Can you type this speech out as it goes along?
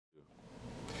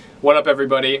What up,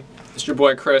 everybody? It's your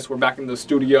boy Chris. We're back in the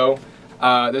studio.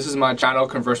 This is my channel,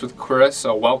 Converse with Chris,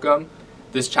 so welcome.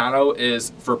 This channel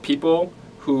is for people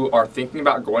who are thinking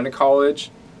about going to college,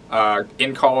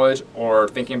 in college, or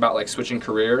thinking about like switching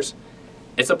careers.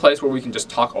 It's a place where we can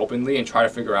just talk openly and try to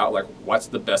figure out like what's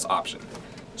the best option.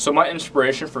 So my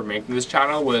inspiration for making this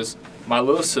channel was my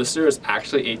little sister is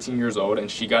actually 18 years old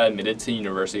and she got admitted to the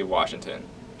University of Washington.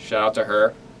 Shout out to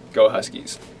her. Go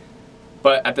Huskies.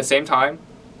 But at the same time,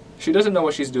 she doesn't know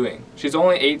what she's doing. She's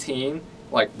only 18,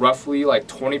 like roughly like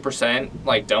 20%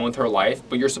 like done with her life,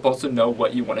 but you're supposed to know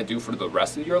what you want to do for the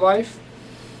rest of your life.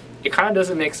 It kind of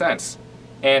doesn't make sense.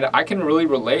 And I can really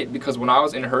relate because when I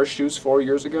was in her shoes 4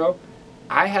 years ago,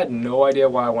 I had no idea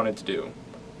what I wanted to do.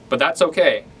 But that's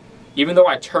okay. Even though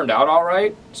I turned out all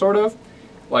right, sort of,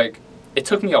 like it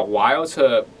took me a while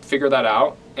to figure that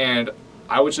out, and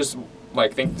I was just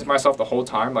like thinking to myself the whole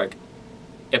time, like,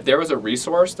 if there was a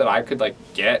resource that I could like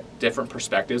get different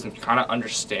perspectives and kind of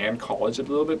understand college a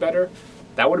little bit better,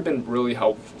 that would have been really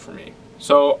helpful for me.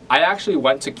 So I actually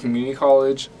went to community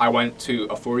college, I went to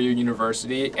a 4-year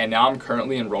university, and now I'm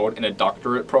currently enrolled in a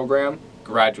doctorate program,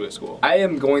 graduate school. I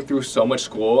am going through so much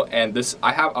school, and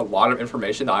I have a lot of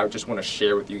information that I just want to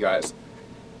share with you guys.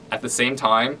 At the same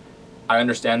time, I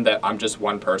understand that I'm just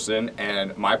one person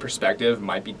and my perspective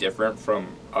might be different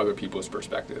from other people's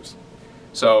perspectives.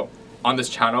 So on this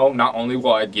channel, not only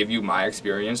will I give you my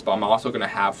experience, but I'm also going to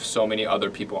have so many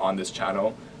other people on this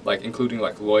channel, like including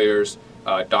like lawyers,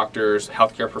 doctors,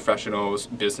 healthcare professionals,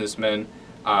 businessmen,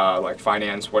 like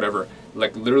finance, whatever,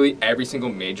 like literally every single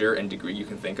major and degree you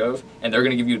can think of, and they're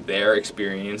going to give you their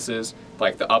experiences,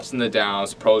 like the ups and the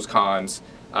downs, pros, cons,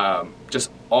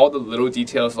 just all the little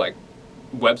details like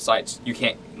websites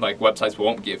websites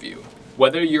won't give you.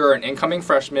 Whether you're an incoming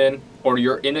freshman or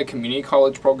you're in a community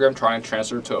college program trying to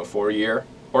transfer to a 4-year,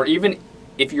 or even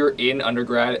if you're in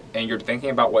undergrad and you're thinking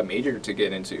about what major to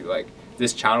get into, like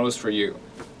this channel is for you.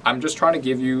 I'm just trying to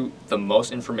give you the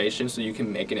most information so you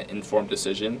can make an informed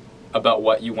decision about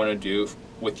what you want to do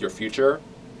with your future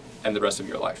and the rest of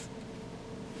your life.